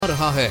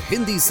रहा है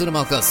हिंदी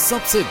सिनेमा का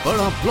सबसे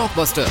बड़ा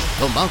ब्लॉकबस्टर।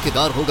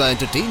 धमाकेदार होगा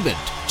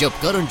एंटरटेनमेंट जब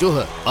करण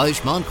जौहर,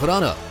 आयुष्मान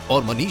खुराना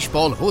और मनीष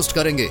पॉल होस्ट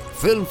करेंगे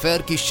फिल्म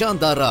फेयर की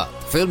शानदार रात।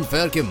 फिल्म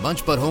फेयर के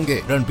मंच पर होंगे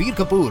रणबीर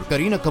कपूर,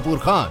 करीना कपूर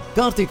खान,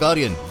 कार्तिक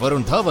आर्यन,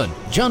 वरुण धवन,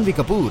 जानवी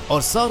कपूर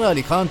और सारा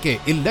अली खान के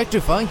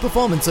इलेक्ट्रीफाइंग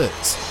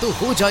परफॉर्मेंसेस। तो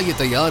हो जाइए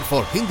तैयार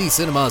for Hindi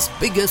cinema's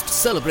biggest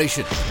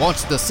celebration.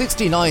 Watch the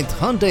 69th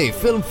Hyundai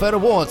Film Fair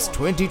Awards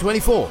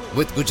 2024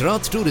 with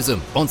Gujarat Tourism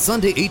on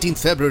Sunday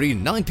 18th February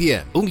 9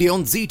 p.m. only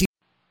on ZT.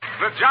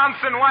 The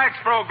Johnson Wax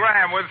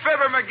Program with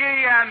Fibber,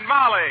 MCGee, and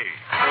Molly.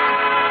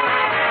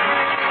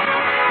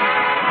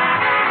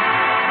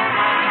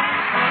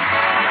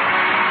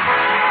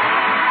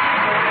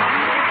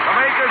 The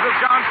makers of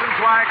Johnson's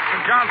Wax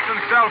and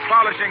Johnson's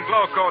Self-Polishing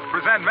Glow Coat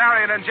present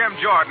Marion and Jim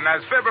Jordan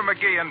as Fibber,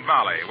 MCGee, and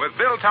Molly with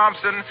Bill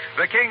Thompson,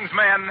 the King's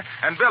Men,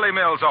 and Billy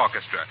Mills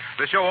Orchestra.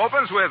 The show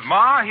opens with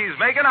Ma, He's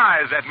Making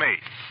Eyes at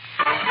Me.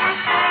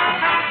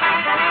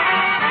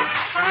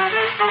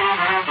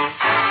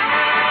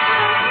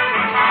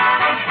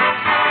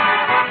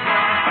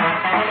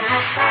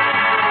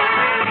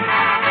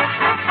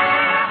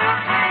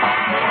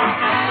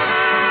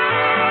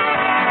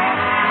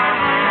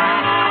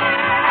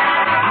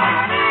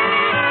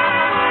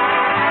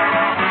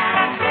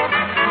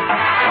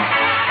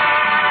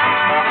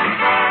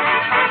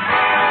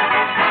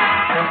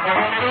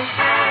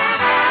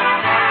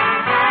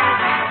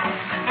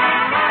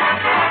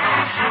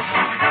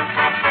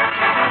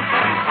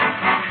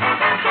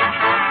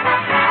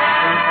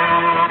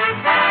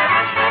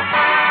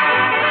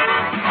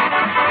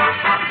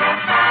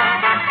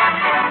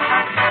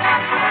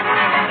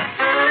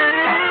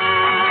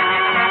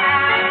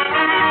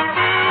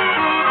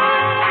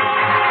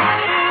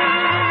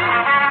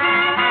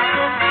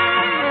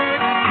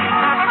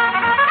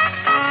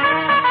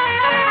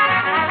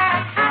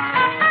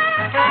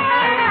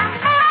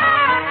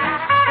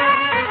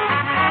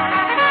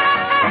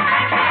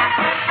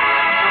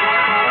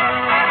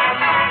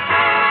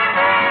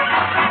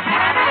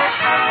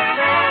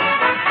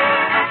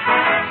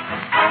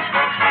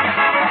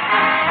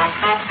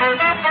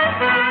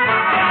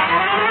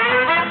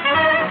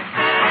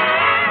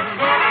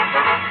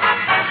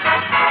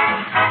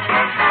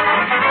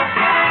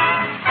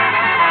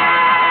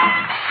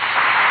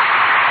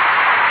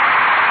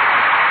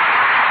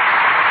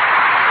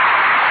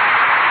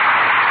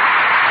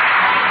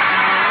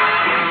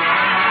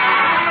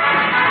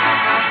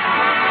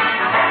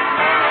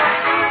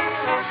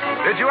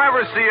 Did you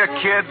ever see a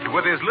kid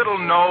with his little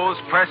nose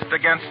pressed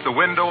against the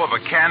window of a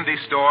candy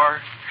store?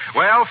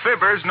 Well,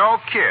 Fibber's no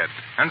kid,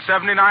 and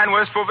 79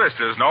 Wistful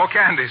Vista's no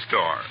candy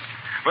store.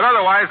 But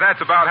otherwise,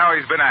 that's about how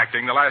he's been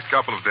acting the last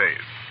couple of days.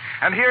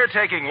 And here,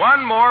 taking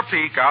one more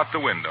peek out the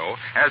window,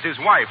 as his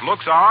wife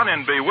looks on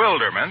in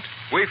bewilderment,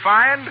 we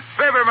find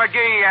Fibber,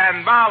 MCGee,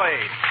 and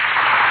Molly.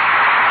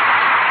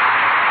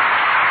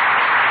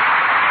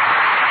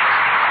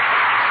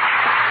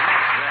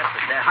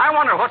 I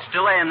wonder what's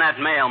delaying that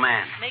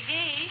mailman.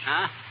 McGee?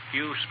 Huh?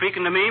 You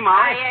speaking to me,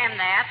 Molly? I am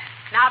that.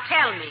 Now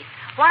tell me,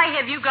 why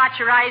have you got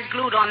your eyes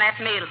glued on that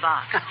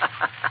mailbox?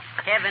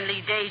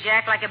 Heavenly days, you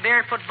act like a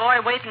barefoot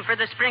boy waiting for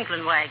the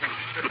sprinkling wagon.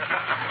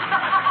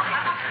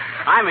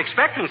 I'm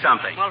expecting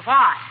something. Well,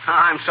 what?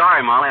 I'm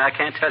sorry, Molly, I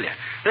can't tell you.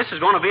 This is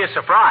going to be a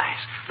surprise.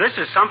 This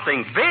is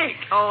something big.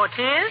 Oh, it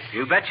is?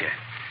 You betcha.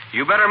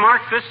 You better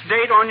mark this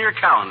date on your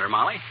calendar,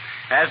 Molly.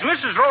 As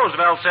Mrs.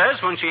 Roosevelt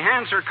says when she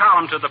hands her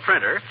column to the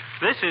printer,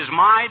 this is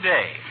my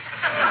day.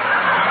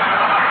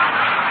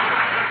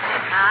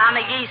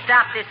 McGee,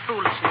 stop this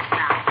foolishness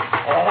now.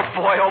 Oh,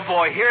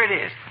 boy, here it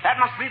is. That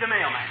must be the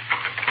mailman.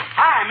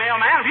 Hi,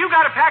 mailman. Have you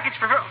got a package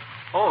for...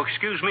 Oh,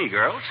 excuse me,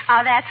 girls.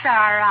 Oh, that's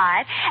all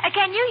right.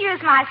 Can you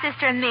use my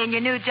sister and me in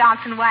your new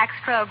Johnson Wax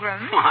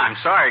program? Well, I'm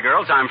sorry,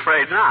 girls. I'm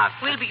afraid not.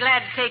 We'll be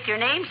glad to take your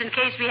names in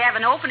case we have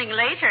an opening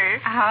later.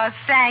 Oh,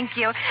 thank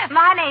you.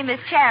 My name is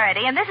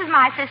Charity, and this is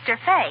my sister,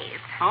 Faith.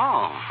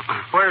 Oh,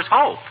 where's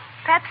Hope?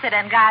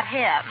 Pepsodent got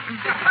him.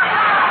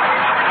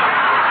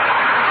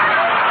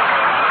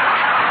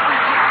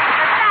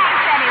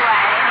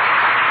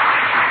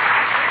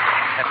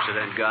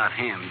 Pepsodent got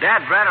him.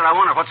 Dad, Bradford, I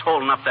wonder what's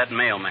holding up that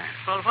mailman.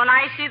 Well, when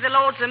I see the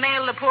loads of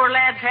mail the poor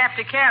lads have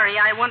to carry,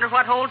 I wonder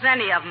what holds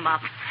any of them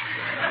up.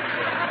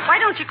 Why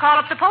don't you call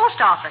up the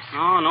post office?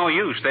 Oh, no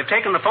use. They've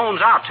taken the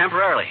phones out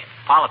temporarily.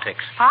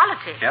 Politics.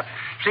 Politics? Yep.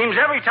 Seems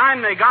every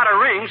time they got a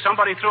ring,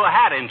 somebody threw a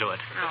hat into it.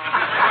 Oh.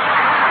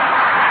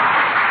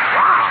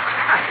 Wow.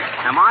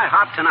 Am I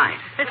hot tonight?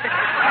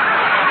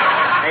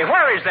 Hey,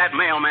 where is that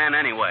mailman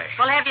anyway?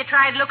 Well, have you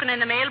tried looking in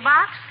the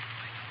mailbox?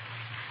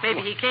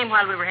 Maybe he came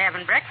while we were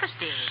having breakfast,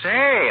 dear.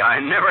 Say,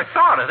 I never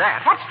thought of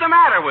that. What's the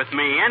matter with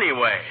me,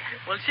 anyway?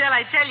 Well, shall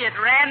I tell you it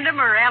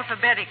random or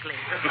alphabetically?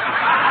 Well,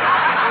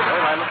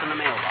 I look in the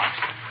mailbox.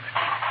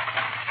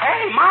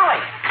 Hey,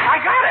 Molly,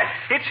 I got it.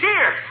 It's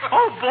here.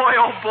 Oh, boy,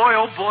 oh, boy,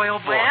 oh, boy, oh,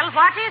 boy. Well,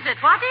 what is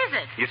it? What is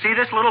it? You see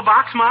this little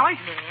box, Molly?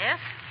 Yes.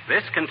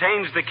 This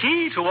contains the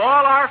key to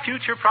all our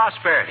future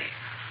prosperity.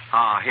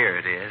 Ah, here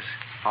it is.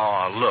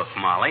 Oh, look,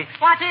 Molly.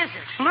 What is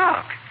it?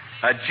 Look.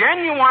 A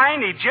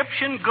genuine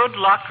Egyptian good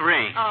luck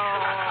ring. Oh.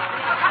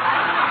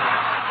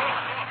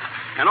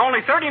 And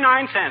only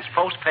 39 cents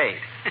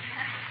postpaid.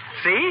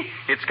 See?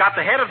 It's got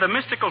the head of the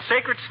mystical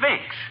sacred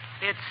sphinx.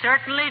 It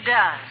certainly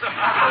does.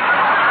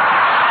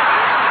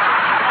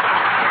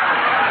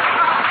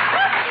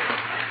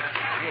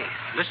 Hey,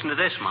 listen to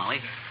this,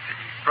 Molly.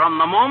 From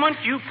the moment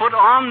you put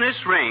on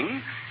this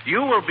ring,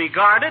 you will be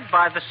guarded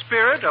by the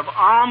spirit of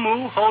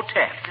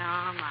Amu-Hotep.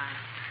 Oh, my.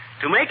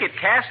 To make it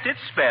cast its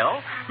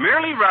spell,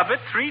 merely rub it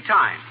 3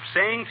 times,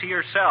 saying to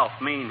yourself,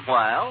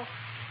 meanwhile,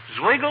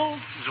 zwiggle,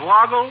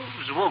 zwoggle,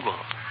 zwoogle.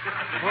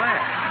 What?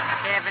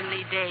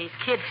 Heavenly days.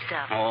 Kid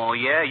stuff. Oh,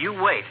 yeah, you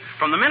wait.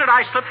 From the minute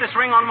I slip this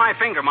ring on my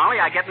finger, Molly,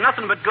 I get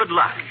nothing but good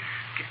luck. There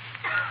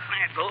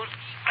it goes.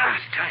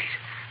 It's tight.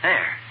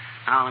 There.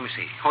 Now, let me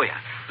see. Oh, yeah.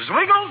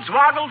 Zwiggle,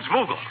 zwoggle,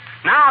 zwoogle.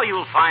 Now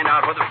you'll find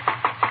out whether...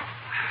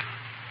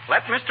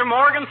 Let Mr.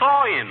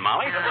 Morgenthau in,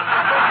 Molly.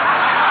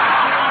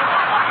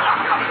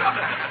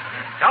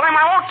 Tell him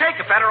I won't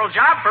take a federal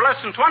job for less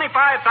than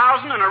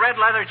 $25,000 and a red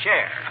leather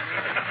chair.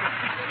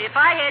 If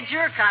I had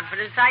your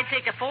confidence, I'd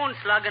take a phone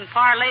slug and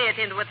parlay it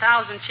into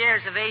 1,000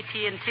 shares of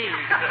AT&T.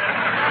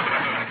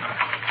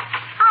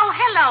 Oh,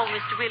 hello,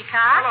 Mr.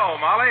 Wilcox. Hello,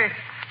 Molly.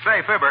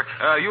 Say, Fibber,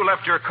 you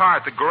left your car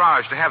at the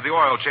garage to have the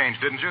oil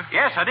changed, didn't you?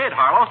 Yes, I did,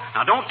 Harlow.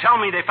 Now, don't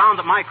tell me they found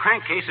that my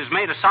crankcase is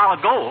made of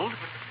solid gold.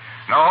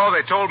 No,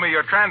 they told me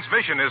your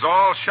transmission is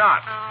all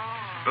shot.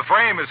 Oh. The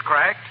frame is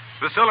cracked,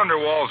 the cylinder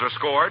walls are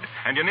scored,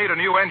 and you need a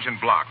new engine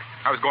block.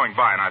 I was going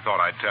by and I thought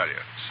I'd tell you.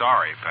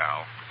 Sorry,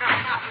 pal.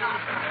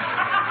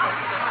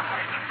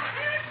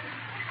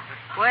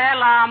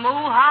 Well, Amu,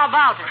 how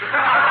about it?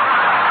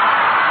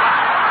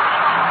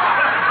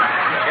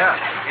 Yeah,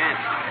 you can.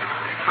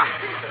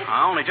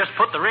 I only just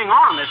put the ring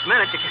on this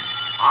minute.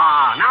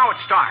 Now it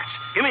starts.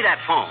 Give me that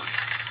phone.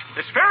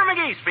 This is Fibber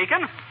McGee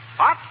speaking.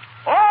 What?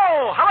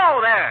 Oh,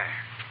 hello there.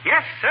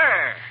 Yes,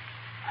 sir.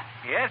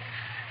 Yes.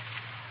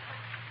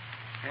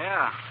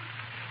 Yeah.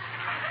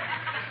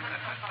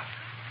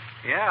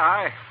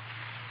 Yeah,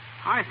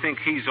 I think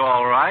he's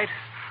all right.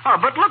 Oh,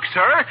 but look,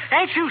 sir,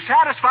 ain't you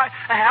satisfied?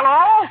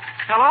 Hello?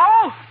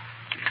 Hello?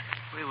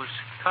 He was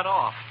cut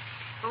off.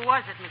 Who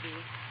was it,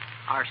 McGee?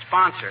 Our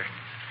sponsor.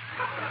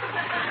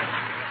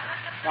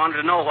 Wanted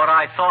to know what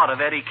I thought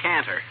of Eddie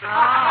Cantor.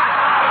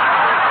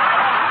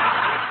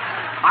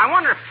 I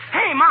wonder...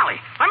 Hey, Molly,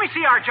 let me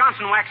see our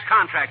Johnson Wax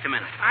contract a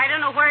minute. I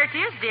don't know where it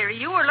is, dearie.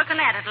 You were looking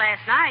at it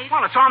last night.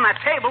 Well, it's on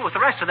that table with the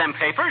rest of them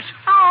papers.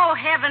 Oh,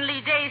 heavenly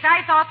days.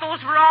 I thought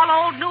those were all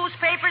old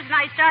newspapers, and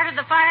I started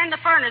the fire in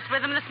the furnace with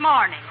them this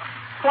morning.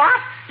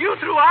 What? You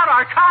threw out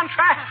our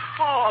contract?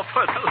 Oh,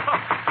 for the love...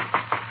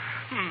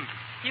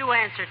 You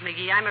answered,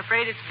 McGee. I'm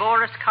afraid it's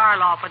Boris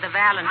Karloff with a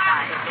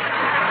Valentine.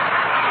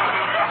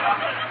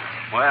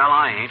 Well,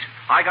 I ain't.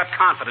 I got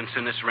confidence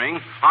in this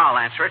ring. I'll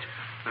answer it.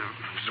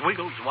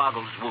 Zwiggle,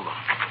 zwoggle, zwoogle.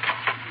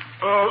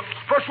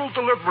 Special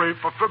delivery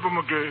for Fibber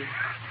McGee.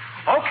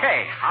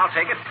 Okay, I'll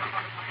take it.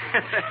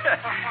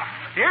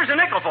 Here's a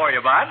nickel for you,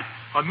 Bud.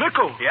 A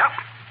nickel? Yep.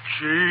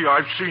 Gee,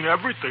 I've seen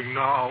everything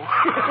now.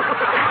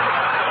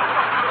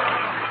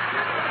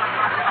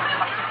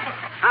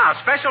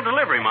 Special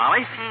delivery,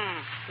 Molly.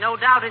 No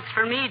doubt it's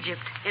from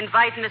Egypt,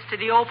 inviting us to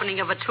the opening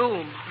of a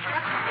tomb.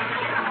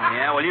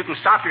 Yeah, well, you can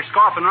stop your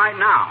scoffing right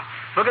now.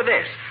 Look at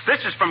this. This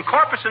is from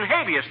Corpus and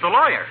Habeas, the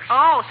lawyers.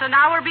 Oh, so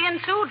now we're being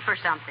sued for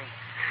something.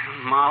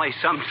 Molly,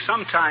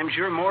 sometimes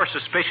you're more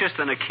suspicious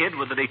than a kid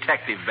with a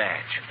detective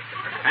badge.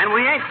 And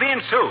we ain't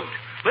being sued.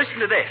 Listen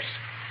to this.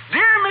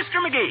 Dear Mr.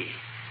 McGee,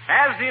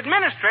 as the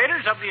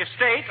administrators of the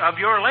estate of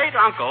your late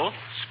uncle,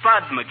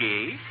 Spud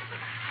McGee,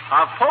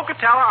 of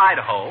Pocatello,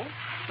 Idaho,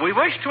 we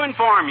wish to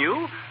inform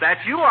you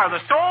that you are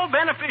the sole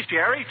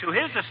beneficiary to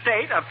his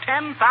estate of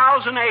 10,000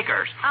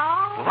 acres.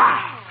 Oh.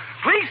 Wow.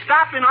 Please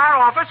stop in our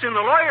office in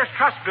the Lawyers'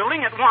 Trust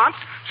Building at once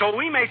so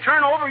we may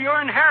turn over your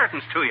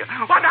inheritance to you.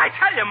 What did I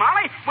tell you,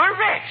 Molly? We're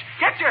rich.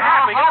 Get your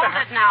hat. Hold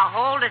it now.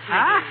 Hold it,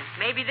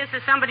 McGee. Maybe this is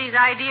somebody's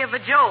idea of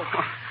a joke.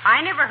 I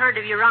never heard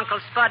of your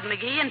Uncle Spud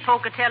McGee in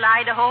Pocatello,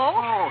 Idaho.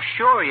 Oh,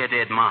 sure you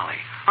did, Molly.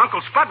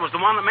 Uncle Spud was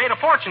the one that made a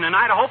fortune in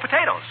Idaho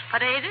potatoes.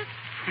 Potatoes?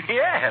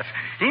 Yes.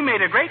 He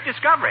made a great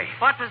discovery.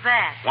 What was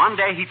that? One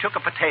day he took a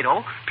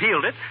potato,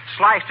 peeled it,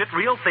 sliced it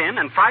real thin,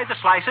 and fried the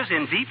slices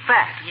in deep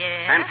fat.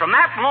 Yeah? And from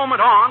that moment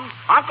on,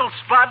 Uncle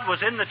Spud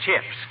was in the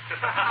chips.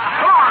 Come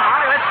on,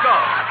 Molly, let's go.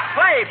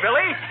 Play,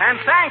 Billy,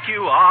 and thank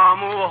you,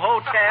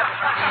 Amu-Hotep.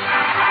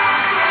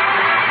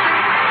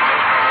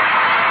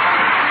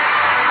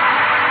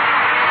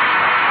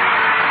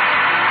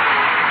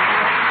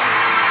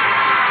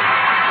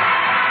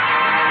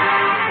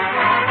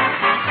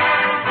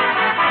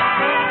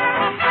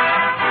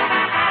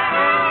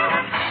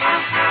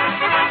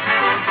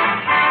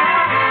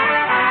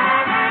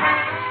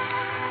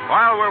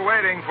 While we're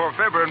waiting for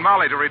Fibber and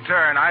Molly to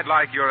return, I'd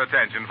like your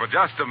attention for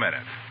just a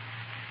minute.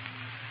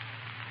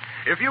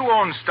 If you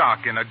own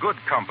stock in a good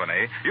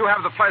company, you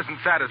have the pleasant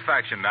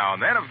satisfaction now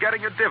and then of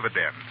getting a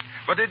dividend.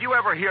 But did you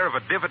ever hear of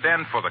a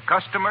dividend for the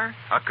customer?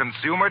 A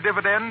consumer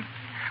dividend?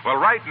 Well,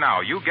 right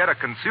now, you get a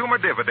consumer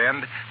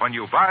dividend when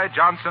you buy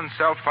Johnson's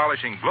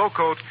self-polishing Glow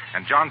Coat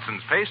and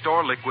Johnson's Paste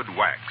or Liquid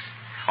Wax.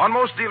 On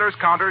most dealers'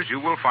 counters, you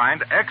will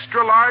find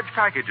extra-large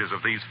packages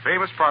of these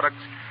famous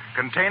products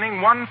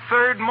containing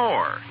 1/3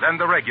 more than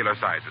the regular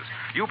sizes.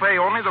 You pay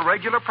only the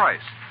regular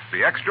price.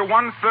 The extra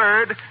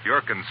 1/3,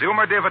 your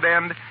consumer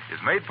dividend,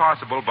 is made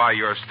possible by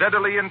your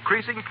steadily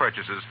increasing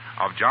purchases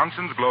of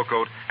Johnson's Glow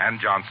Coat and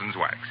Johnson's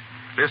Wax.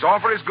 This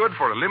offer is good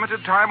for a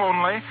limited time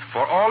only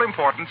for all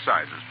important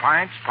sizes,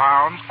 pints,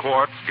 pounds,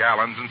 quarts,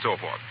 gallons, and so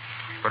forth.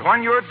 But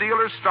when your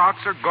dealer's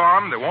stocks are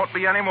gone, there won't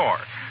be any more.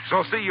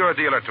 So see your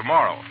dealer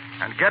tomorrow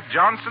and get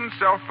Johnson's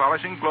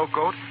self-polishing Glow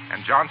Coat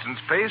and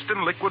Johnson's Paste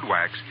and Liquid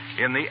Wax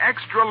in the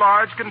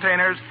extra-large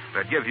containers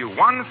that give you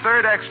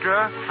 1/3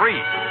 extra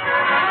free.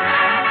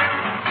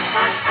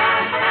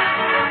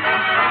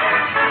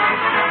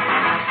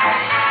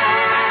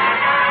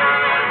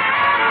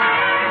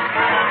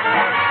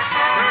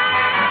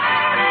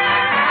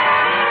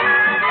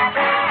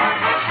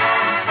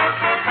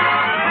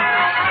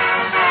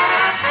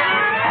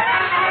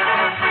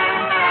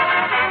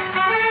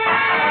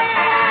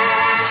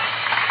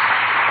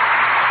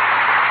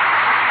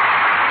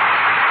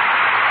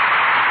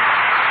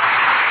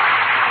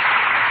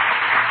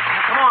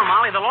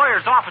 The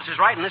lawyer's office is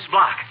right in this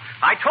block.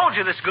 I told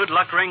you this good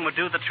luck ring would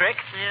do the trick.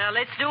 Well,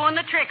 it's doing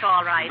the trick,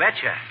 all right.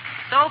 Betcha.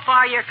 So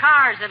far, your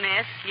car's a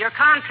mess. Your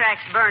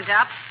contract's burnt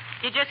up.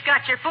 You just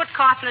got your foot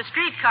caught in a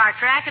streetcar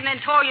track and then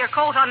tore your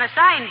coat on a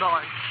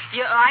signboard.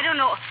 I don't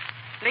know.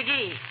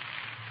 McGee,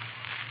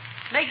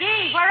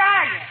 where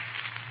are you?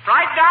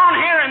 Right down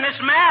here in this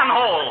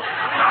manhole.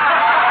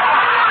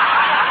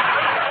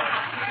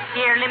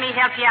 Here, let me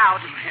help you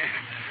out.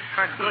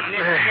 For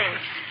goodness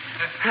sakes.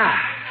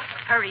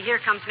 Hurry, here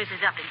comes Mrs.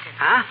 Uppington.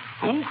 Huh?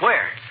 Who?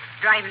 Where?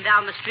 Driving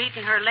down the street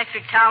in her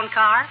electric town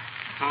car.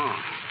 Oh.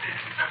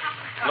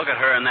 Look at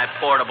her in that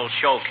portable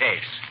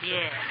showcase.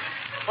 Yes.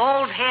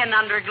 Old hen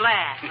under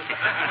glass.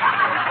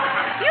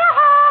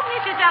 Yoo-hoo,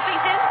 Mrs.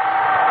 Uppington.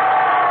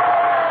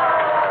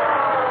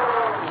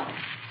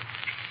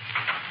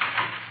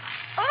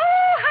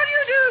 Oh, how do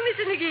you do,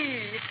 Mr.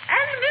 McGee?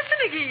 And Mr.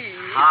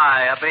 McGee.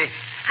 Hi, Uppy.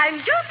 I'm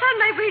just on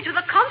my way to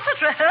the concert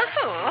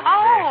rehearsal.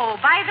 Oh,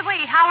 by the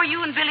way, how are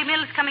you and Billy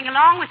Mills coming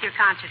along with your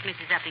concert,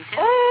 Mrs. Uppington?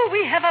 Oh,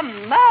 we have a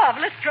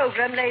marvelous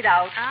program laid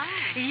out. Oh.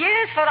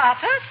 Yes, for our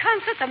first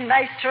concert, the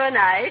maestro and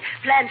I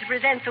plan to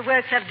present the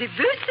works of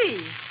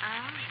Debussy.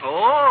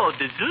 Oh,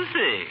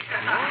 Debussy.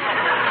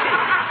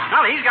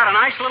 Well, he's got a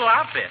nice little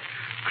outfit.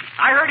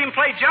 I heard him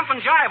play Jump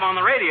and Jive on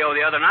the radio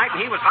the other night,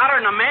 and he was hotter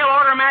than a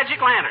mail-order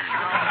magic lantern.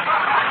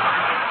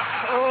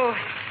 Oh,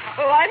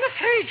 I'm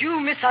afraid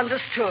you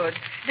misunderstood.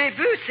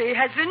 Debussy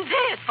has been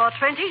dead for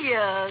 20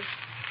 years.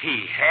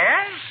 He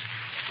has?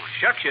 Well,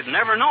 shucks, you'd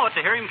never know it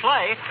to hear him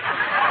play.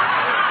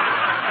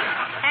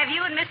 Have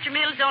you and Mr.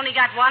 Mills only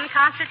got one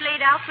concert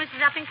laid out,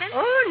 Mrs. Uppington?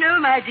 Oh, no,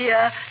 my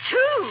dear.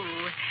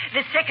 2.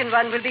 The second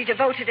one will be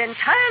devoted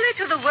entirely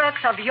to the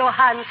works of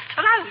Johann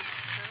Strauss.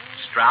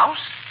 Strauss?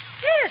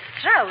 Yes,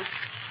 Strauss.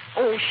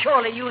 Oh,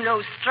 surely you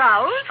know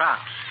Strauss. Strauss.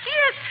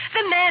 Yes,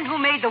 the man who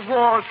made the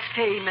waltz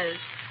famous.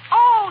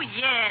 Oh,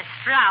 yes,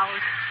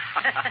 Strauss.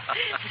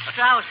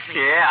 Strauss.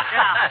 Yeah.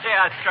 Strauss.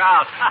 Yeah,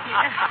 Strauss.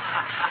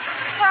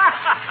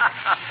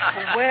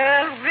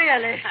 Well,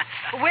 really.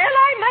 Well,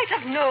 I might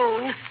have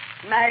known.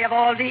 My, of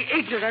all the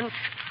ignorance.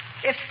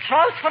 If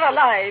Strauss were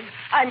alive,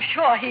 I'm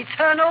sure he'd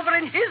turn over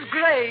in his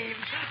grave.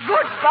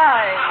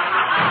 Goodbye.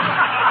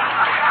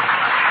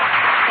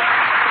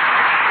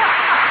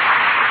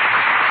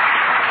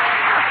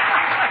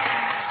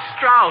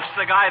 Strauss,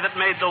 the guy that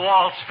made the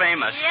waltz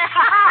famous. Yeah.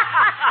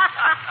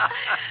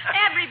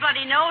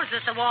 Everybody knows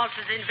that the waltz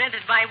was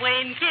invented by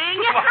Wayne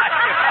King.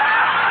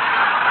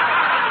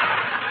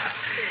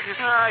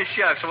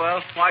 Shucks.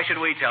 Well, why should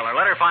we tell her?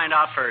 Let her find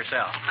out for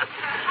herself.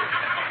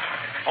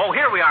 Oh,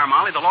 here we are,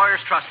 Molly, the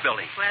Lawyer's Trust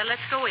Building. Well,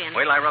 let's go in.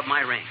 Wait till I rub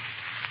my ring.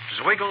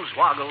 Zwiggle,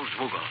 zwoggle,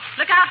 zwoogle.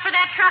 Look out for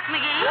that truck,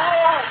 McGee.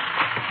 Whoa!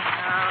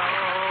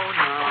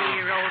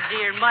 Oh,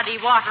 dear, muddy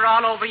water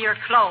all over your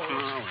clothes.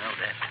 Oh, well,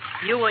 that...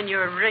 You and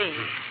your ring.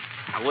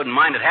 I wouldn't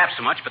mind it half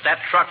so much, but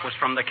that truck was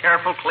from the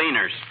Careful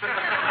Cleaners.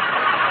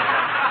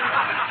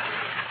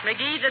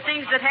 McGee, the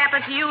things that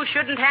happen to you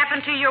shouldn't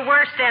happen to your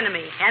worst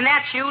enemy, and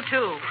that's you,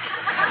 too.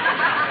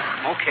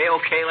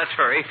 Okay, let's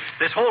hurry.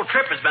 This whole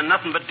trip has been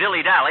nothing but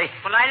dilly-dally.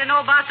 Well, I don't know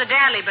about the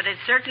dally, but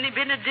it's certainly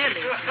been a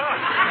dilly.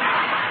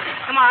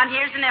 Come on,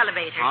 here's an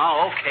elevator.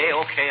 Oh,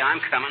 okay, I'm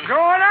coming.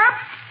 Going up.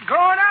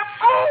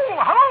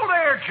 Oh, hello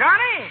there,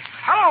 Johnny.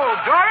 Hello,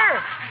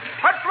 daughter.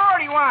 What floor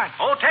do you want?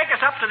 Oh, take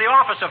us up to the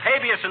office of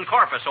habeas and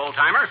corpus,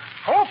 old-timer.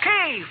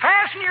 Okay,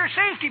 fasten your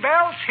safety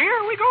belts.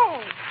 Here we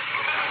go.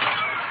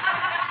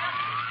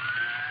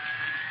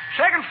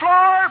 Second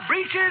floor,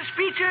 breaches,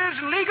 speeches,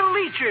 and legal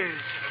leeches.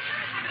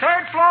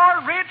 Third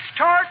floor, writs,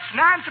 torts,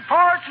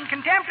 non-supports, and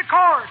contempt of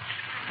courts.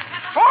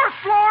 Fourth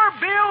floor,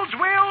 bills,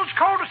 wills,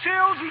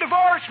 codicils, and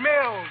divorce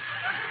mills.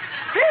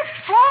 Fifth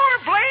floor,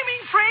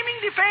 blaming, framing,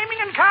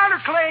 defaming, and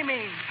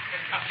counterclaiming.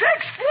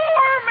 Sixth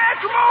floor,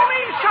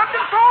 matrimony,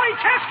 something phony,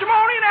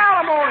 testimony, and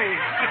alimony.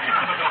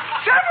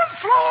 Seventh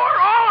floor,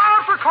 all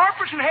out for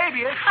corpus and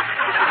habeas.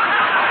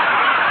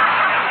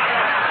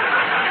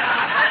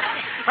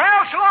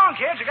 Well, so long,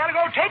 kids. I gotta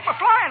go take my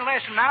flying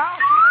lesson now.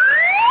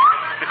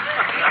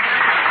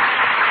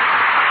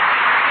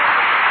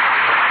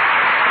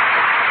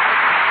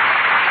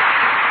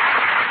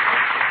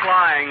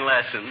 Flying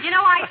lessons. You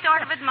know, I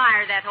sort of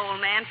admire that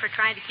old man for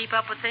trying to keep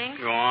up with things.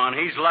 Go on.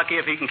 He's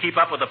lucky if he can keep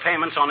up with the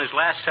payments on his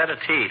last set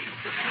of teeth.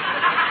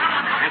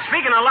 And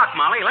speaking of luck,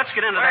 Molly, let's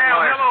get into that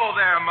Well, lawyer. hello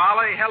there,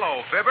 Molly.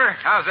 Hello, Fibber.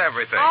 How's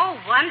everything? Oh,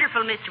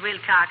 wonderful, Mr.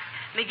 Wilcox.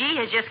 McGee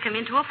has just come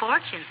into a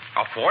fortune.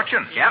 A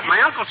fortune? Yep, my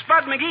Uncle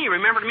Spud McGee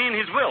remembered me in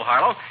his will,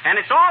 Harlow, and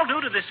it's all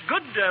due to this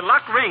good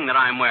luck ring that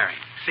I'm wearing.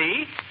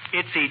 See?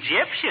 It's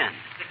Egyptian.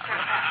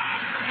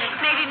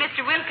 Maybe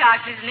Mr.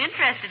 Wilcox isn't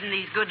interested in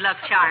these good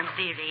luck charms,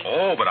 dearie.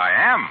 Oh, but I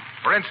am.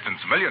 For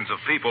instance, millions of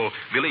people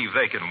believe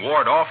they can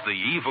ward off the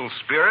evil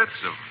spirits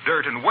of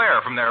dirt and wear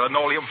from their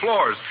linoleum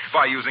floors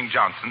by using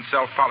Johnson's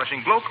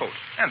self-polishing glow coat.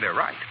 And they're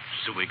right.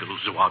 Zwiggle,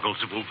 zwoggle,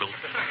 zwoogle.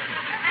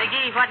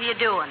 McGee, what are you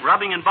doing?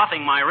 Rubbing and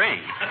buffing my ring.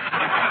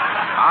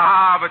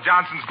 But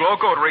Johnson's glow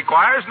coat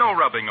requires no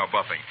rubbing or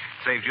buffing.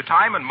 Saves you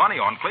time and money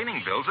on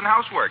cleaning bills and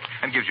housework,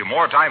 and gives you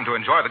more time to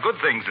enjoy the good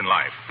things in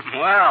life.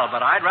 Well,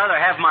 but I'd rather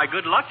have my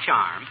good luck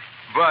charm.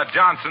 But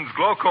Johnson's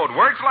glow coat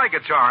works like a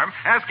charm.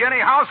 Ask any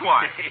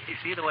housewife.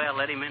 See the way I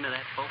let him into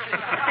that, folks?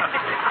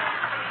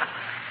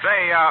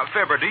 Say,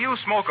 Fibber, do you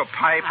smoke a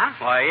pipe? Huh?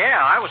 Why,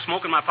 yeah, I was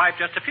smoking my pipe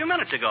just a few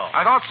minutes ago.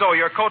 I thought so.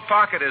 Your coat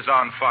pocket is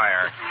on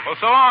fire. Well,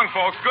 so long,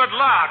 folks. Good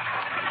luck.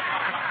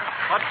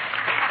 What?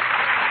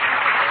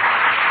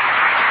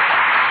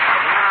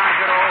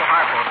 Good old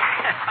Harpo.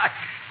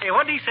 Hey,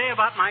 what did he say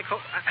about my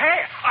coat?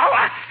 Hey,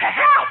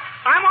 help!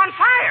 I'm on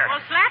fire. Well,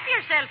 slap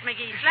yourself,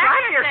 McGee. Slap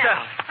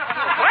yourself.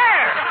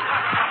 Where?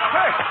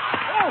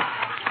 Oh.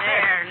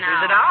 There, now.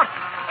 Is it out?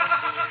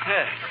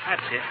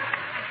 That's it.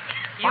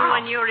 You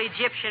and your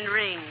Egyptian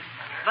rings.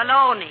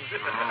 Baloney.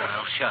 Oh,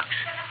 well, shucks.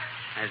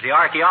 As the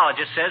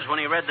archaeologist says when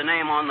he read the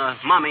name on the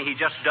mummy he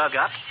just dug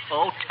up,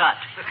 oh, tut.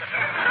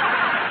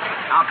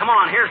 Now, come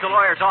on, here's the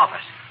lawyer's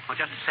office. Oh,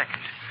 just a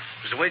second.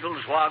 Zwiggle,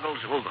 zwoggle,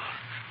 zwoogle.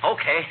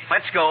 Okay,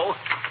 let's go.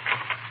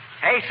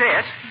 Hey,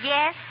 sis.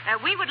 Yes?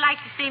 We would like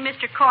to see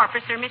Mr.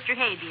 Corpus or Mr.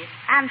 Habeas.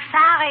 I'm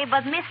sorry,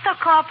 but Mr.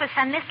 Corpus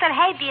and Mr.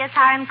 Habeas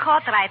are in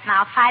court right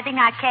now fighting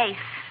our case.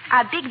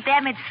 Our big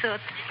damage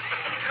suit.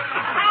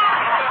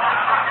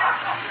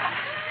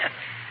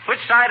 Which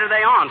side are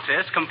they on,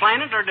 sis?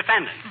 Complainant or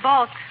defendant?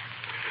 Both.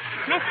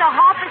 Mr.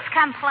 Corpus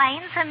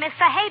complains and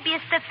Mr.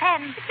 Habeas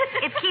defends.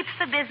 It keeps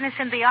the business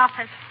in the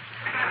office.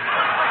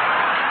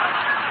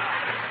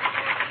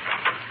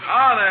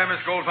 Ah, there,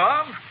 Miss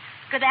Goldfarb.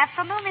 Good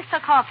afternoon, Mr.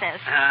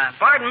 Corpus.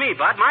 Pardon me,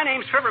 Bud. My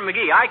name's Fibber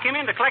McGee. I came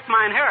in to collect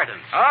my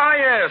inheritance. Ah,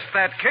 yes,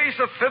 that case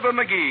of Fibber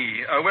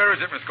McGee. Where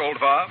is it, Miss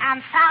Goldfarb?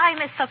 I'm sorry,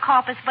 Mr.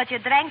 Corpus, but you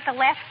drank the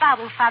last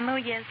bottle for New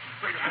Year's.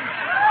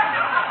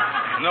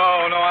 No,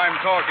 I'm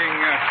talking...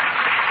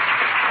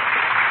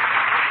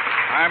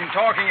 I'm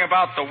talking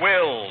about the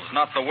wills,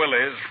 not the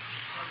willies.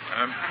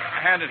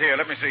 Hand it here.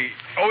 Let me see.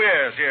 Oh,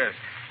 yes.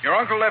 Your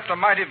uncle left a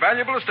mighty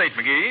valuable estate,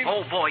 McGee.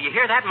 Oh, boy, you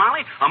hear that,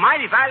 Molly? A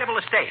mighty valuable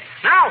estate.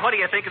 Now, what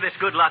do you think of this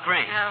good luck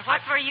ring?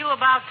 What were you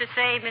about to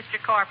say, Mr.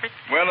 Corpus?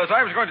 Well, as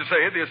I was going to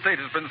say, the estate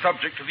has been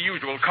subject to the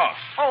usual costs.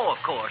 Oh, of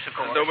course.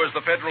 There was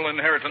the federal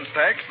inheritance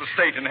tax, the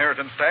state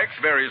inheritance tax,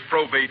 various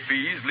probate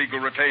fees,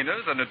 legal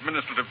retainers, and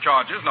administrative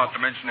charges, not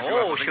to mention a few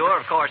other things. Sure,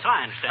 of course,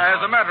 I understand.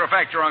 As a matter of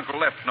fact, your uncle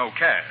left no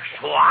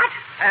cash. What?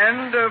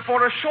 And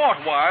for a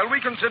short while, we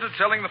considered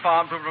selling the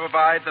farm to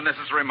provide the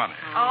necessary money.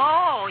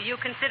 Oh, you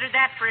considered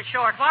that for a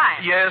short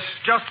while? Yes,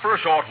 just for a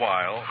short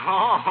while.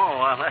 Oh,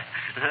 well,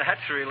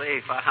 that's a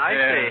relief. I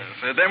yes.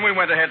 see. Then we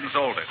went ahead and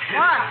sold it.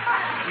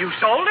 What? You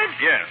sold it?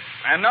 Yes.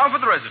 And now for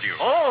the residue.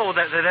 Oh,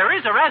 there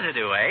is a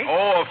residue, eh?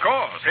 Oh, of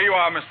course. Here you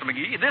are, Mr.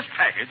 McGee. This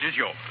package is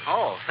yours.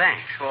 Oh,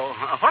 thanks. Well,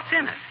 what's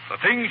in it? The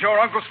things your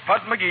Uncle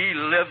Spud McGee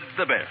lived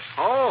the best.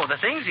 Oh, the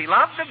things he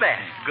loved the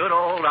best. Good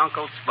old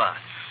Uncle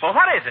Spud. Well,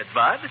 what is it,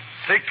 Bud?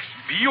 6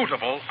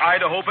 beautiful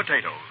Idaho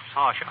potatoes.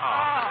 Oh, sure.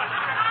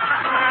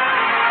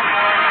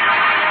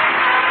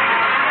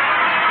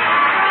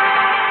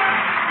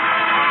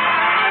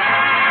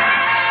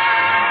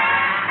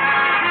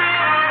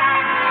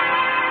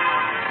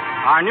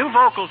 Our new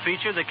vocal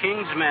feature, The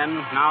King's Men,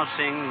 now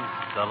sing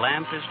The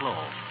Lamp is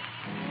Low.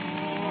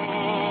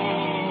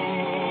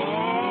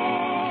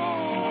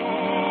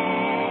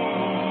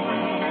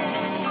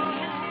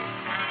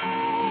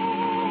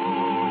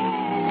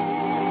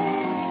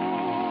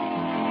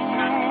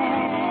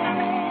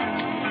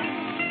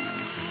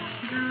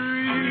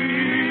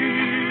 Dream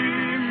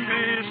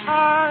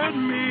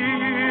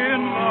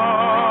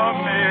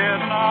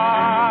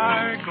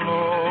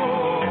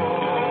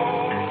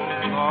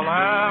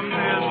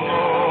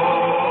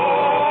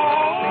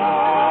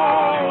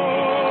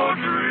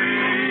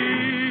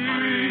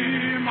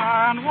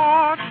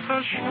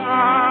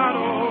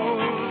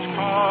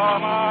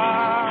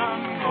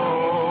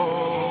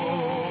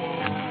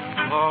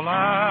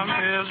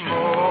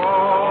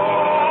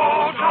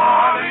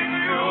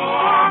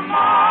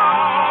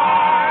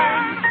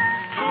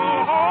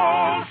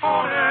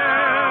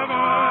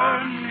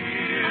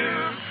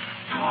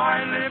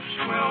lips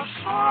will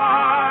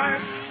sigh,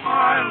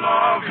 I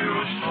love you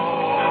so.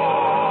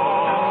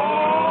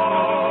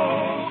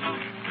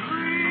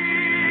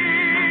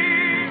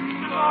 Dream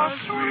the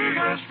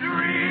sweetest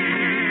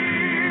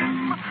dream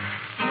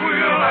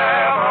we'll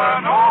ever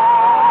know.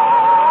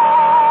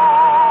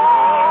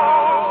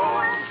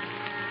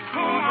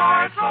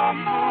 Tonight the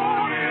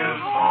moon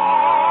is high,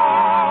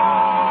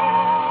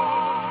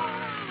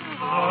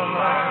 the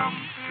lamp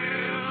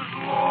is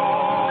low.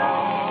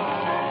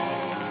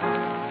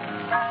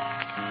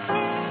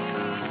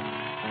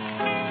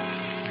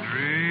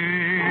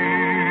 Dream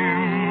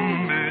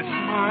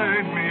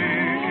beside me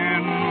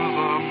in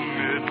the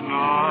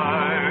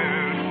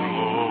midnight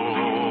glow.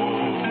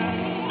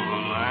 The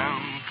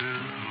lamp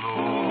is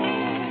low.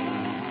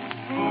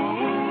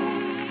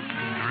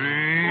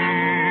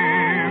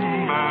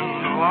 Dream and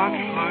watch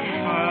the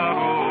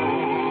shadows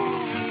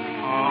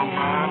come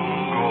and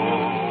go.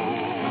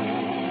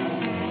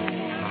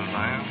 The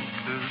lamp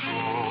is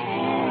low.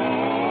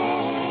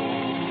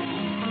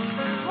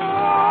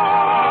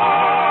 While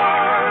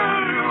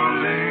you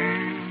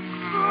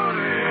linger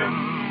in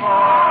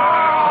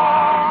my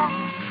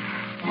arms,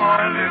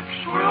 my lips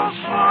will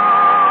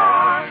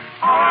sigh,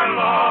 I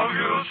love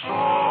you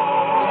so.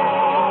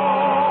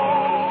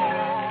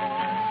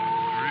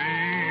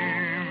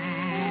 Dream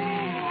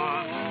the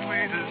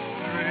sweetest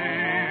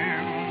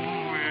dream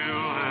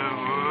we'll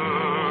ever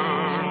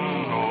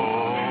know.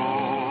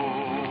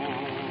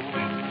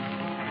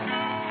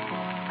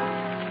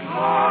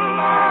 The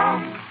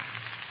lamp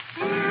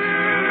is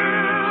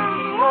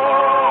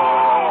low.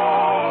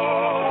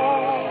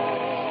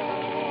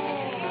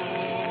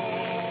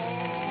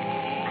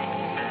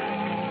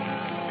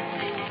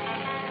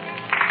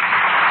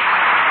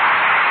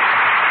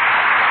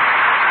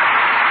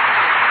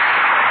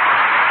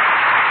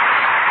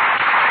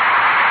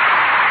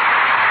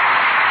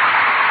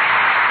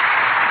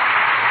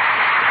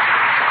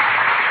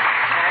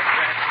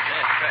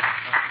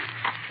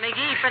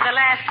 McGee, for the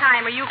last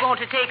time, are you going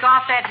to take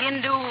off that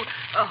Hindu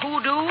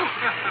hoodoo?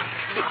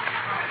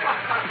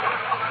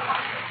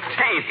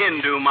 It ain't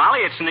Hindu,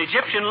 Molly. It's an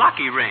Egyptian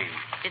lucky ring.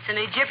 It's an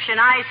Egyptian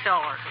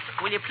eyesore.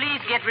 Will you please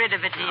get rid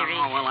of it, dearie?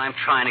 Oh, well, I'm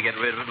trying to get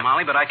rid of it,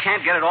 Molly, but I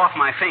can't get it off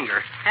my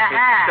finger. Aha.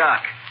 It's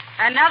stuck.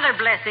 Another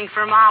blessing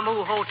for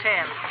Mamu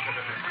Hotel.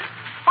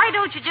 Why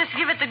don't you just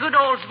give it the good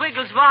old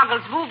swiggles,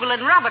 woggles, woogle,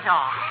 and rub it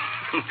off?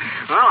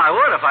 Well, I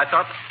would if I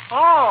thought...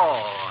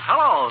 Oh,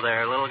 hello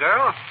there, little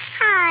girl.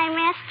 Hi,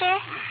 mister.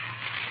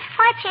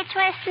 What you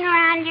twisting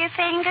around your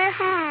finger,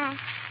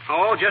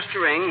 Oh, just a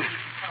ring.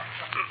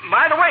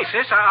 By the way,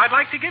 sis, I'd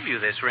like to give you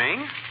this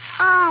ring.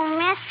 Oh,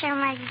 Mr.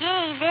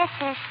 McGee, this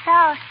is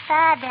so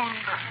sudden.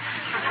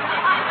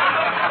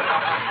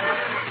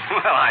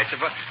 Well, I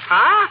suppose...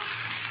 Huh?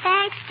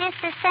 Thanks just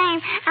the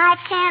same. I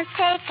can't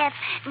take it,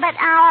 but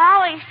I'll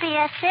always be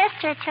a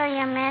sister to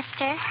you,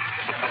 mister.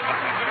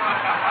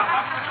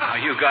 Oh,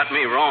 you got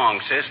me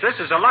wrong, sis. This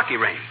is a lucky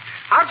ring.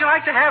 How'd you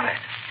like to have it?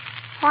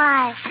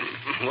 Why?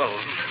 Well,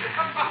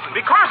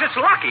 because it's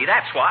lucky,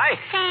 that's why.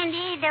 Can't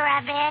either,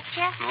 I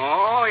betcha.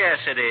 Oh,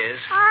 yes, it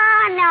is.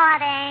 Oh, no,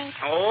 it ain't.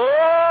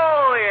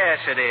 Oh, yes,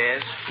 it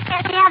is.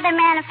 Every other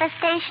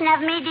manifestation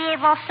of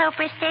medieval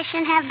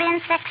superstition have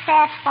been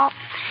successful,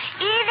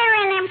 either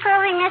in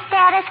improving the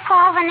status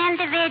quo of an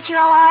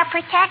individual or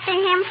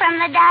protecting him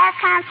from the dire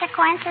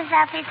consequences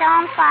of his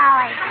own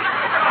folly.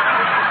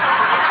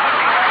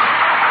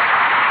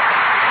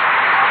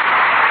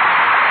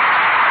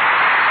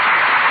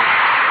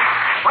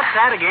 What's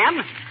that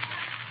again?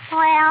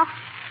 Well,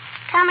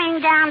 coming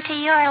down to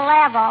your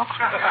level,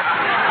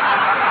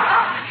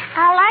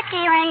 a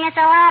lucky ring is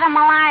a lot of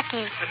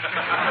malarkey.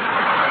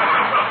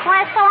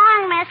 Well, so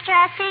long, mister.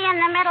 I'll see you in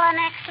the middle of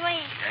next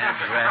week.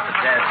 That's right.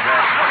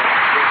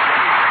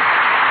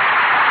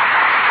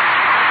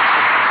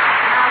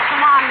 Now,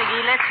 come on,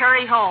 McGee. Let's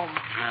hurry home.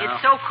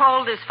 It's so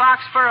cold this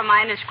fox fur of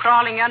mine is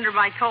crawling under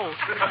my coat.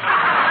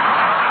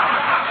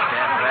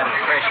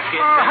 Fresh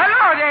kid. Oh,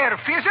 hello there,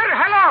 Fizzer.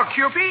 Hello,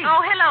 Cupid.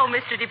 Oh, hello,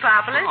 Mr.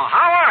 DePopulis. Oh,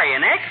 how are you,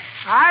 Nick?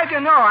 I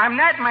don't know. I'm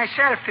not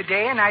myself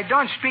today, and I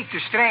don't speak to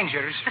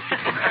strangers.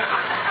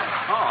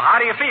 Oh, how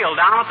do you feel?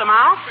 Down at the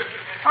mouth?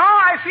 Oh,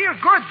 I feel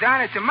good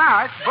down at the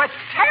mouth, but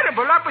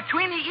terrible up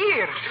between the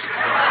ears.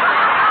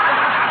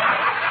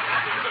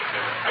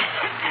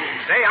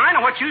 Say, I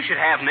know what you should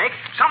have, Nick.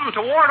 Something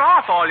to ward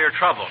off all your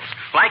troubles,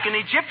 like an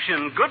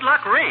Egyptian good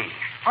luck ring.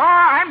 Oh,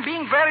 I'm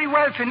being very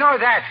well to know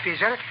that,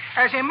 Fizzer.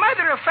 As a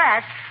matter of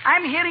fact,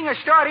 I'm hearing a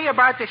story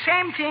about the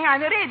same thing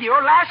on the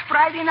radio last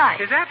Friday night.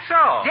 Is that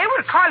so? They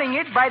were calling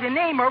it by the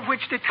name of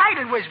which the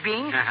title was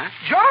being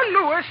Joe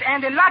Louis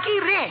and the Lucky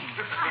Ring.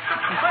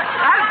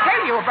 I'll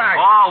tell you about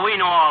it. Oh, we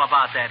know all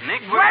about that,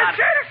 Nick. Well,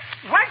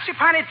 sir, once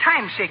upon a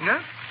time,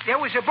 Signal,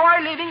 there was a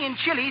boy living in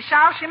Chile,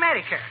 South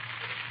America.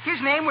 His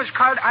name was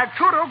called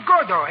Arturo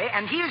Godoy,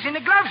 and he was in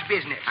the gloves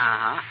business.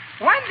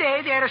 One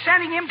day, they are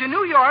sending him to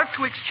New York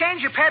to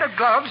exchange a pair of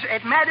gloves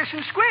at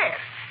Madison Square,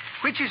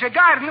 which is a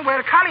garden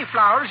where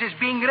cauliflowers is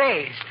being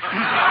raised.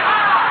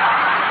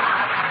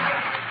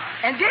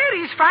 And there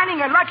he's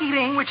finding a lucky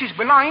ring which is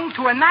belonging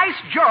to a nice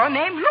Joe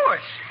named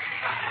Lewis.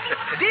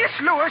 This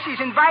Lewis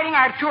is inviting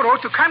Arturo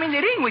to come in the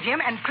ring with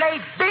him and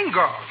play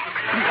bingo.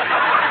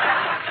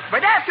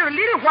 But after a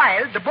little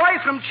while, the boy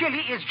from Chile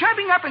is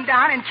jumping up and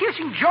down and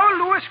kissing Joe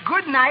Lewis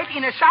goodnight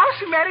in a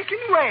South American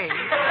way.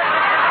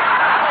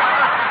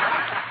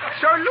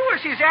 So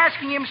Lewis is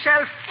asking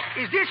himself,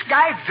 is this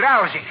guy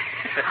drowsy?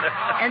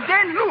 And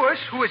then Lewis,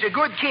 who is a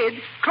good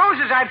kid,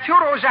 closes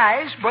Arturo's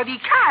eyes, but he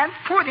can't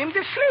put him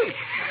to sleep.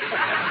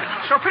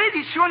 So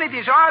pretty soon it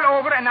is all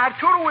over, and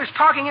Arturo is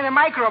talking in a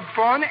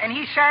microphone, and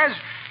he says,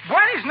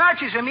 Buenas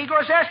noches,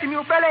 amigos. Este mi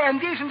bella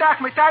and decent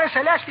documentary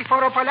celesti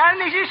for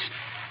Opalanesis,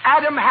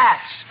 Adam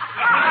Haas.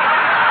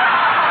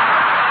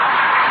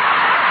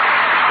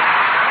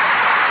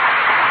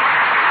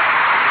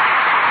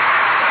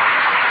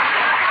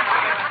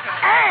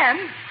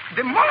 And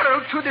the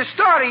moral to the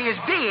story is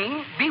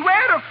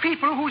beware of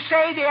people who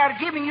say they are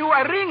giving you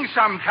a ring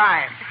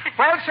sometime.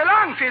 Well, so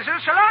long, Fizzle.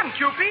 So long,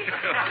 Cupid.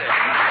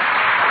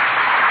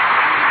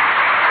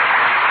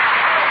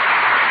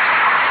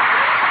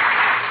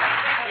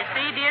 You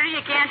see, dearie,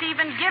 you can't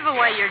even give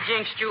away your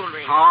Jinx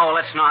jewelry. Oh,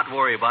 let's not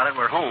worry about it.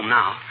 We're home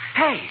now.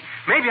 Hey,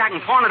 maybe I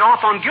can pawn it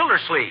off on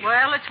Gildersleeve.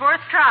 Well, it's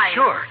worth trying.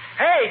 Sure.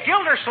 Hey,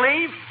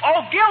 Gildersleeve.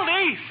 Oh,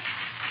 Gildy.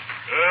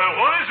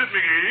 What is it,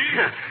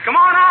 McGee? Come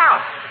on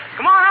out.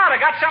 Come on out. I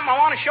got something I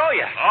want to show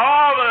you.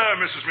 Oh, there,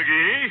 Mrs.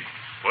 McGee.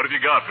 What have you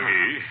got,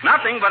 McGee?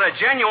 Nothing but a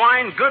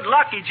genuine good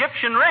luck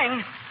Egyptian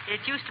ring. It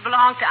used to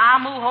belong to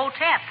Amu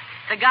Hotep,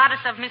 the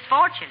goddess of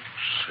misfortune.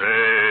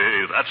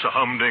 Say, that's a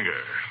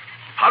humdinger.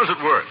 How does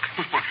it work?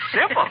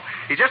 Simple.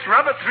 You just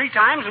rub it 3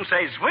 times and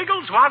say,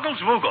 zwiggle, zwoggle,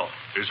 zwoogle.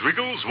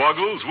 Zwiggles,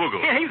 woggles,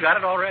 woogle. Yeah, you got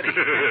it already. Say,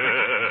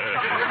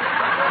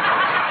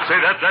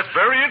 that's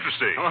very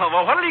interesting.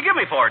 Well, what'll you give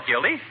me for it,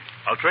 Gildy?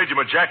 I'll trade you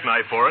my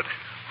jackknife for it.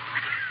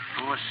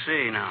 Oh, let's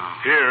see now.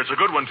 Here, it's a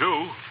good one,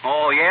 too.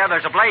 Oh, yeah,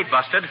 there's a blade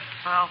busted.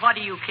 Well, what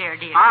do you care,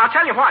 dear? I'll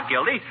tell you what,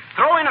 Gildy.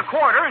 Throw in a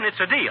quarter and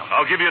it's a deal.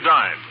 I'll give you a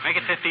dime. Make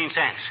it 15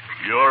 cents.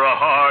 You're a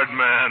hard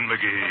man,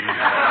 McGee.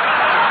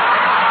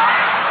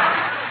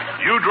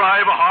 You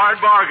drive a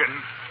hard bargain.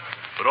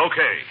 But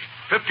okay.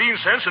 15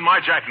 cents and my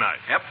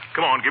jackknife. Yep.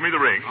 Come on, give me the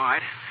ring. All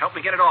right. Help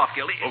me get it off,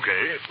 Gildy.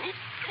 Okay.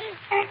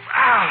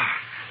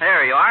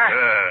 There you are.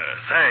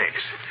 Thanks.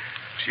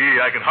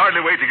 Gee, I can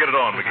hardly wait to get it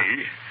on,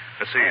 McGee.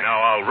 Let's see.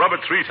 Now, I'll rub it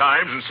 3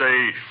 times and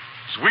say,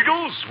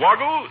 zwiggle,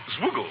 zwoggle,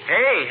 zwoogle.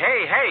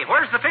 Hey.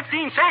 Where's the 15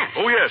 cents?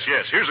 Oh, yes.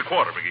 Here's a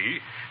quarter,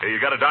 McGee. Hey, you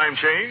got a dime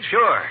change?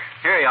 Sure.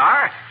 Here you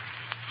are.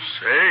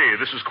 Say,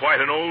 this is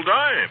quite an old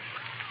dime.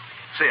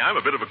 Say, I'm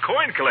a bit of a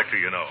coin collector,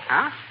 you know.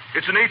 Huh?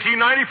 It's an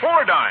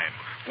 1894 dime.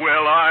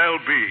 Well, I'll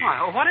be.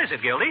 Well, what is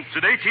it, Gildy? It's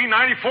an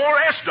 1894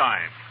 S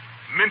dime.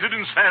 Minted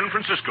in San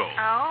Francisco.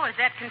 Oh, is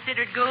that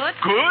considered good?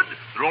 Good?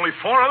 There are only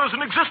 4 others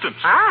in existence.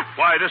 Huh?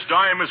 Why, this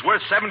dime is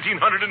worth $1,750,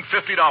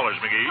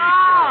 McGee.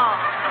 Oh,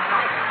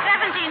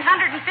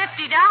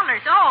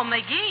 $1,750. Oh,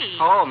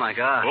 McGee. Oh, my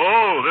God.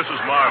 Oh, this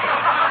is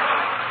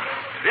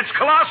marvelous. It's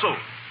colossal.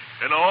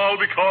 And all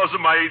because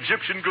of my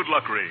Egyptian good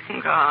luck ring.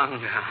 Gone.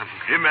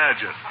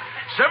 Imagine.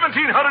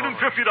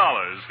 $1,750.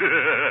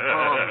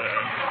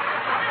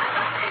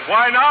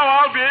 Why, now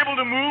I'll be able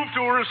to move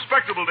to a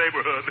respectable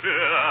neighborhood.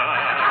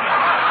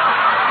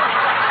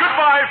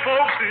 Goodbye,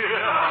 folks.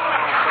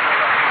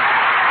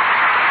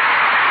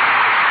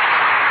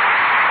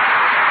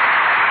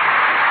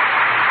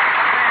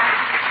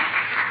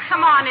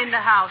 Come on in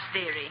the house,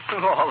 dearie.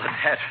 All of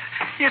that.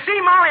 You see,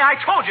 Molly, I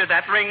told you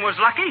that ring was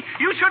lucky.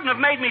 You shouldn't have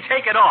made me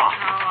take it off.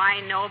 Oh, I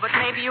know, but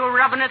maybe you were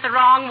rubbing it the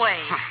wrong way.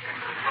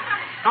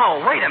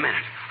 Oh, wait a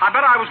minute. I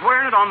bet I was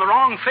wearing it on the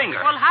wrong finger.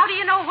 Well, how do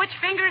you know which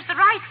finger's the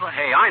right one?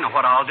 Hey, I know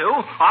what I'll do.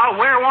 I'll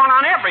wear one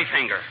on every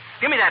finger.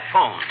 Give me that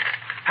phone.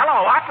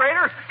 Hello,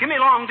 operator. Give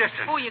me long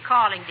distance. Who are you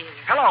calling, dearie?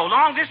 Hello,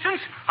 long distance?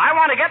 I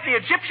want to get the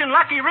Egyptian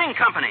Lucky Ring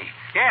Company.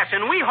 Yes,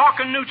 in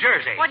Weehawken, New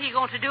Jersey. What are you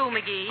going to do,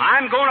 McGee?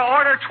 I'm going to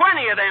order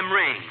 20 of them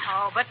rings.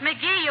 Oh, but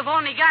McGee, you've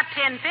only got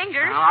 10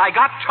 fingers. I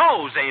got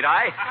toes, ain't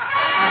I?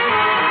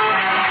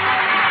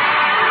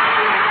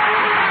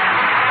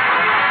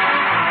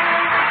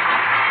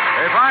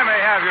 If I may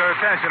have your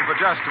attention for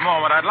just a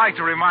moment, I'd like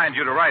to remind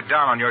you to write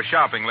down on your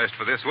shopping list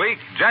for this week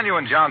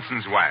Genuine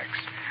Johnson's Wax.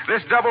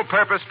 This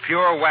double-purpose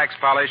pure wax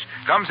polish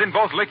comes in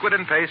both liquid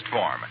and paste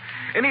form.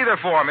 In either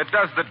form, it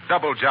does the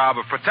double job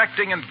of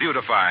protecting and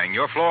beautifying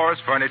your floors,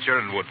 furniture,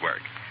 and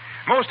woodwork.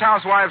 Most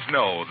housewives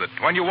know that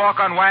when you walk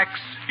on wax,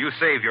 you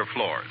save your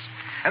floors.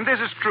 And this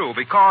is true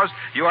because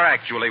you are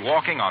actually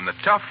walking on the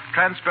tough,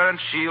 transparent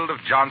shield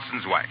of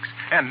Johnson's Wax,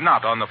 and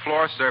not on the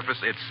floor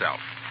surface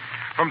itself.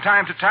 From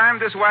time to time,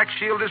 this wax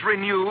shield is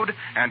renewed,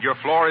 and your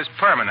floor is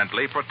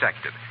permanently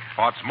protected.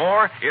 What's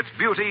more, its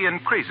beauty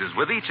increases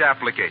with each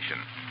application.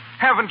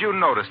 Haven't you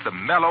noticed the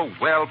mellow,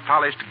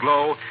 well-polished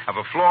glow of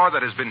a floor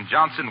that has been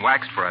Johnson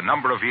waxed for a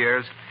number of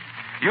years?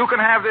 You can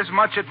have this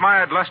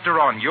much-admired luster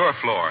on your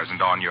floors and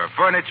on your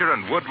furniture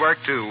and woodwork,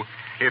 too,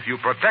 if you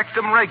protect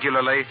them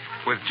regularly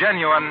with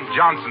genuine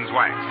Johnson's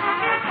Wax.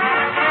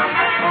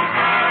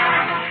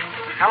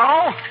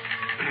 Hello?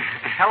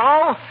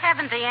 Hello?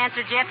 Haven't they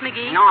answered yet,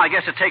 McGee? No, I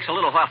guess it takes a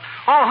little while.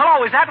 Oh,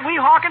 hello. Is that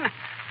Weehawken?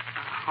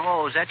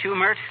 Oh, is that you,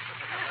 Mert?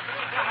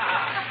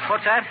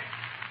 What's that?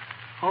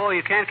 Oh,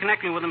 you can't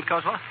connect me with them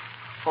because what?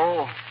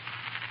 Oh,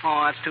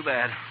 that's too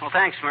bad. Well,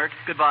 thanks, Mert.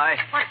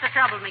 Goodbye. What's the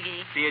trouble,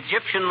 McGee? The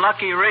Egyptian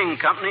Lucky Ring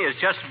Company is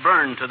just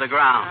burned to the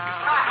ground.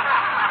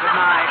 Good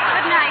night.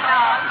 Good night,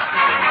 all.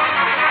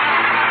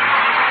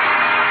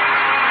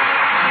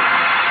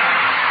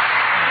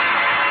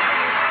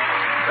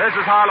 This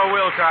is Harlow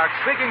Wilcox,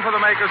 speaking for the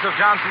makers of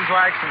Johnson's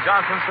Wax and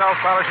Johnson's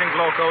Self-Polishing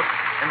Glow Coat,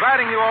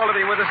 inviting you all to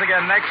be with us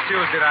again next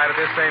Tuesday night at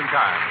this same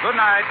time. Good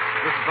night.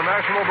 This is the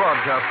National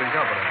Broadcasting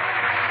Company.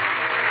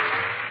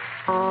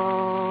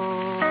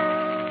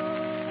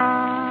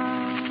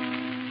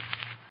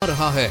 आ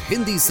रहा है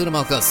Hindi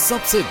cinema का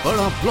सबसे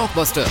बड़ा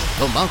blockbuster.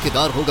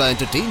 धमाकेदार होगा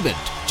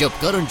entertainment जब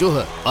करण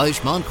जौहर,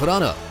 आयुष्मान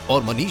खुराना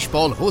और Manish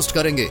Paul host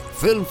करेंगे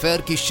फिल्म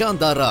फेयर की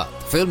शानदार रात।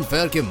 फिल्म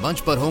फेयर के मंच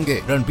पर होंगे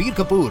रणबीर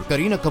कपूर,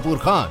 करीना कपूर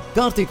खान,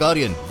 कार्तिक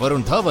आर्यन,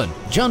 वरुण धवन,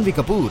 जानवी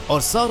कपूर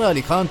और सारा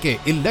अली खान के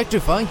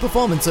इलेक्ट्रीफाइंग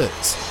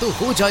परफॉर्मेंसेस। तो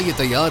हो जाइए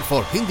तैयार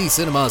for Hindi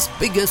cinema's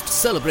biggest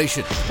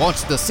celebration.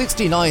 Watch the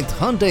 69th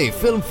Hyundai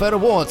Film Fair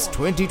Awards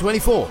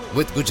 2024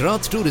 with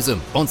Gujarat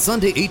Tourism on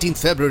Sunday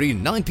 18th February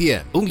 9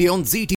 p.m. only on ZT.